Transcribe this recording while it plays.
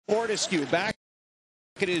Fortescue back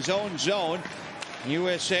at his own zone.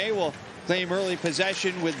 USA will claim early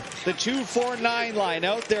possession with the 2-4-9 line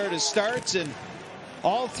out there to start, and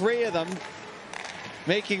all three of them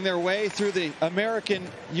making their way through the American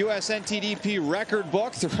USNTDP record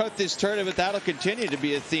book throughout this tournament. That'll continue to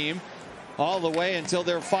be a theme all the way until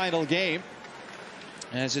their final game,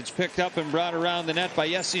 as it's picked up and brought around the net by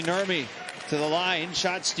Jesse Nurmi to the line.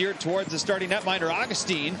 Shot steered towards the starting netminder.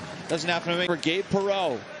 Augustine doesn't have to make for Gabe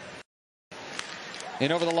Perreault.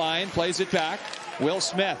 In over the line, plays it back. Will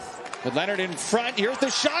Smith with Leonard in front. Here's the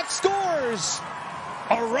shot, scores!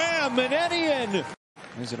 Aram Manenian.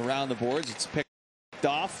 Is it around the boards? It's picked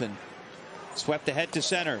off and swept ahead to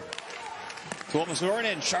center. Tuomas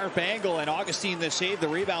Norinen, sharp angle, and Augustine the save. The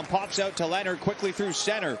rebound pops out to Leonard quickly through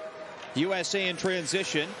center. USA in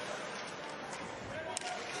transition.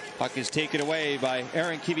 Puck is taken away by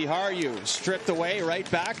Aaron Kiviharju. Stripped away right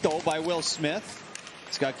back though by Will Smith.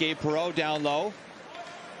 It's got Gabe Perreault down low.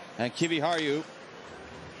 And Kiviharju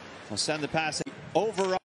will send the pass.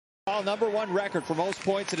 Overall #1 record for most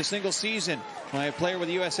points in a single season by a player with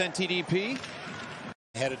USNTDP.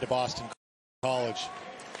 Headed to Boston College.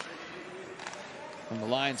 From the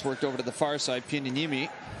lines, worked over to the far side. Pianini.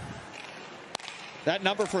 That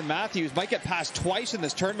number for Matthews might get passed twice in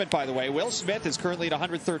this tournament, by the way. Will Smith is currently at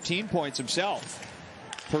 113 points himself.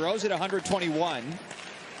 Perreault's at 121.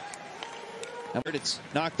 It's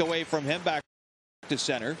knocked away from him back to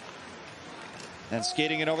center. And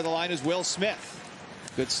skating it over the line is Will Smith.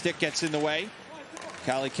 Good stick gets in the way.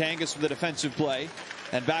 Kali Kangas with the defensive play.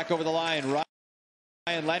 And back over the line.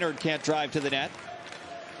 Ryan Leonard can't drive to the net.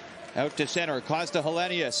 Out to center. Costa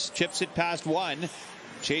Helenius chips it past one.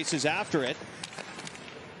 Chases after it.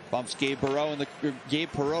 Bumps Gabe Perreault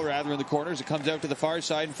in the corners. It comes out to the far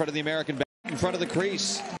side in front of the American back, in front of the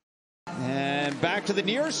crease. And back to the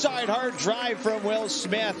near side. Hard drive from Will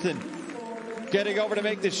Smith. And getting over to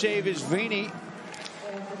make the save is Vini.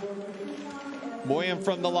 Boyum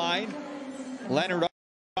from the line. Leonard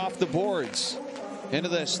off the boards. Into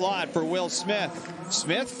the slot for Will Smith.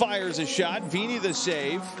 Smith fires a shot. Vini the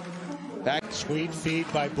save. Back. Sweet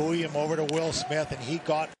feed by Boyum over to Will Smith, and he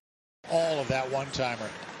got all of that one-timer.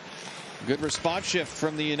 Good response shift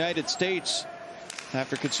from the United States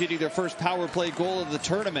after conceding their first power play goal of the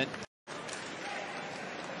tournament.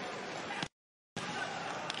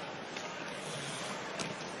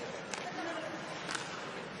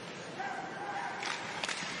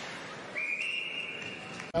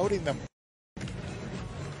 Outing them.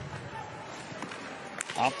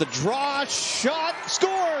 Off the draw, shot,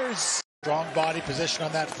 scores! Strong body position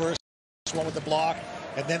on that first one with the block,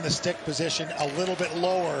 and then the stick position a little bit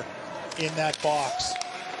lower in that box.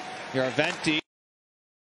 Yaraventi.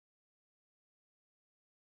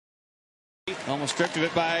 Almost stripped of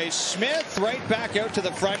it by Smith. Right back out to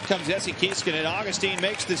the front comes Jesse Kieskin, and Augustine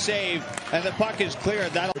makes the save, and the puck is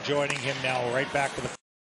cleared. That'll joining him now right back to the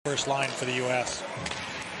first line for the U.S.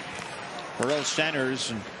 Perreault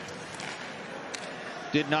centers and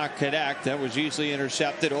did not connect. That was easily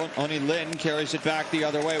intercepted. Oni Lynn carries it back the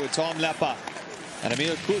other way with Tom Lepa and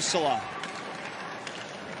Emil Kusala.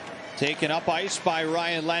 Taken up ice by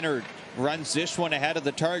Ryan Leonard. Runs this one ahead of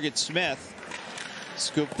the target, Smith.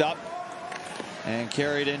 Scooped up and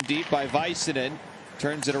carried in deep by Väisänen.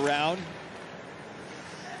 Turns it around.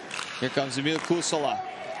 Here comes Emil Kusala.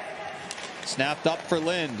 Snapped up for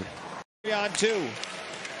Lind. 3-on-2.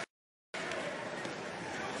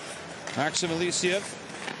 Maxim Elisiev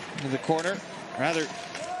in the corner. Rather,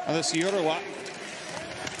 Alessiurwa.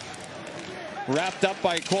 Wrapped up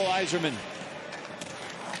by Cole Eiserman.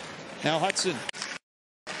 Now Hudson.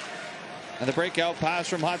 And the breakout pass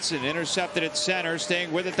from Hudson. Intercepted at center.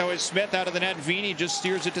 Staying with it though is Smith out of the net. Vini just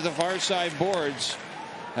steers it to the far side boards.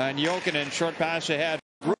 And Jokinen, short pass ahead.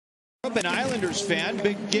 Grew up an Islanders fan.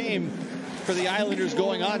 Big game for the Islanders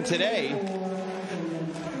going on today.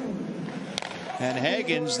 And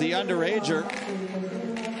Hagens, the underager.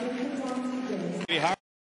 How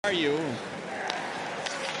are you?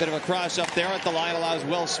 Bit of a cross up there at the line, allows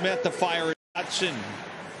Will Smith to fire. Hudson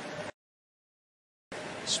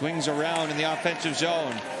swings around in the offensive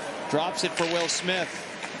zone, drops it for Will Smith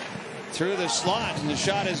through the slot, and the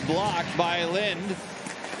shot is blocked by Lind.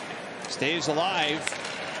 Stays alive.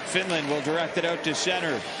 Finland will direct it out to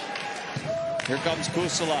center. Here comes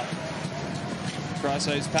Kusala.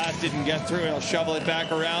 Cross-ice pass didn't get through. He'll shovel it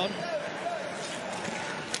back around.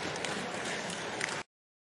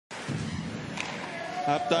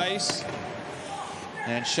 Up the ice.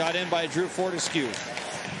 And shot in by Drew Fortescue.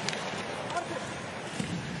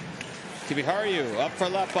 Kiviharju up for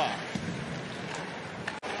Lepa.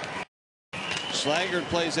 Schlagert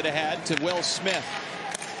plays it ahead to Will Smith.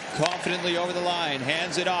 confidently over the line,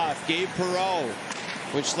 hands it off. Gabe Perreault,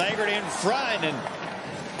 with Schlagert in front, and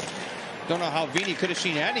don't know how Vini could have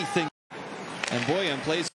seen anything. And Boyan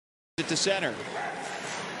plays it to center.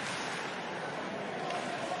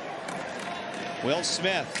 Will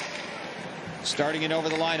Smith starting it over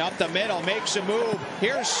the line, up the middle, makes a move.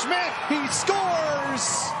 Here's Smith, he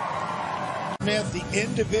scores! Smith, the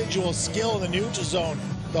individual skill in the neutral zone,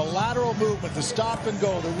 the lateral movement, the stop and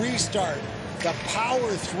go, the restart, the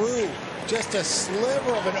power through, just a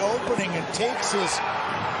sliver of an opening, and takes his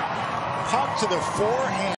puck to the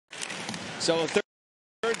forehand. So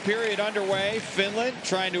third period underway. Finland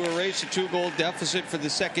trying to erase a 2-goal deficit for the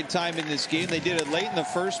second time in this game. They did it late in the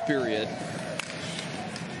first period.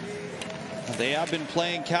 They have been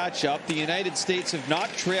playing catch up. The United States have not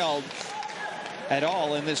trailed at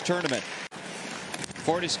all in this tournament.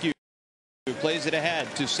 Fortescue plays it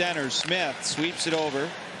ahead to center. Smith sweeps it over.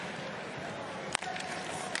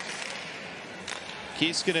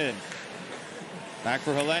 Kiiskinen back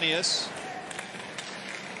for Hellenius.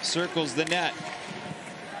 Circles the net.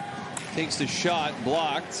 Takes the shot,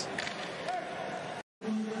 blocked.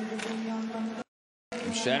 From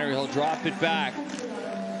center, he'll drop it back.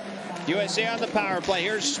 USA on the power play.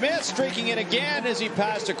 Here's Smith streaking it again as he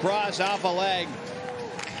passed across off a leg.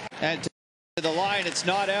 And to the line, it's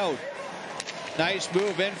not out. Nice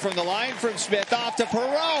move in from the line from Smith, off to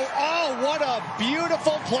Perreault. Oh, what a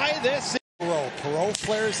beautiful play this is. Perreault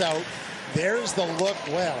flares out. There's the look.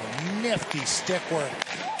 Well, nifty stick work.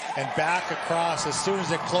 And back across as soon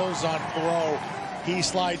as it closed on Perreault. He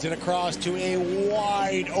slides it across to a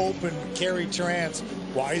wide open Carey Terrance.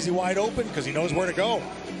 Why is he wide open? Because he knows where to go.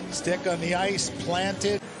 Stick on the ice,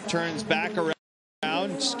 planted. Turns back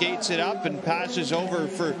around, skates it up, and passes over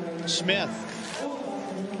for Smith.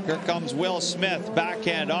 Here comes Will Smith,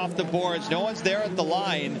 backhand off the boards. No one's there at the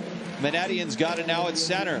line. Manetian's got it now at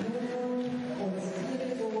center.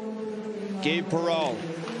 Gabe Perreault.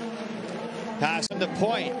 Passing the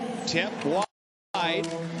point. Tip wide.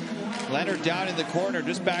 Leonard down in the corner,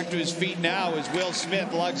 just back to his feet now as Will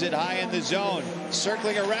Smith lugs it high in the zone.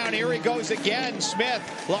 Circling around, here he goes again. Smith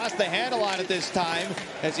lost the handle on it this time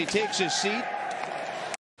as he takes his seat.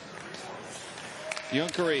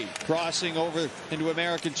 Junkeri crossing over into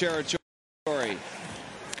American territory.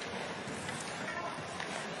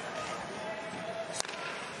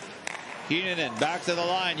 Heinonen back to the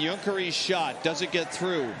line. Junkeri's shot doesn't get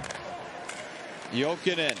through.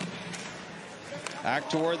 Jokinen back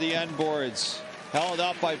toward the end boards. Held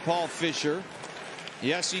up by Paul Fisher.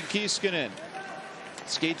 Jesse Kiiskinen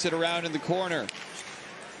skates it around in the corner.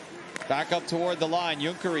 Back up toward the line.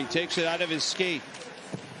 Junkeri takes it out of his skate.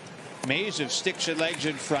 Maze of sticks and legs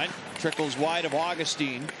in front. Trickles wide of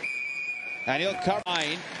Augustine. And he'll cover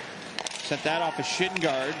line. Sent that off a shin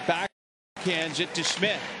guard. Backhands it to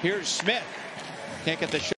Smith. Here's Smith. Can't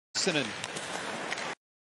get the shot.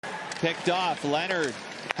 Picked off. Leonard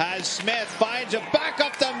has Smith. Finds a back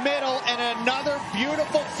up the middle. And another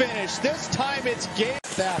beautiful finish. This time it's Gabe.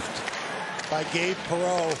 Theft by Gabe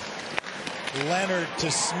Perreault. Leonard to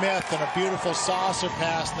Smith. And a beautiful saucer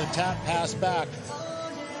pass and the tap pass back.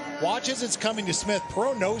 Watch as it's coming to Smith.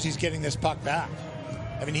 Perreault knows he's getting this puck back.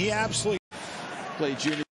 I mean, he absolutely played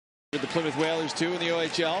junior with the Plymouth Whalers too in the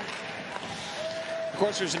OHL. Of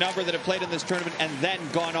course, there's a number that have played in this tournament and then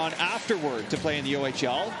gone on afterward to play in the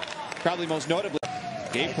OHL. Probably most notably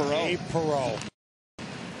Gabe Perreault. Gabe Perreault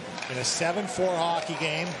in a 7-4 hockey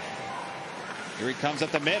game. Here he comes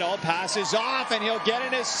up the middle, passes off, and he'll get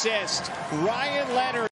an assist. Ryan Leonard.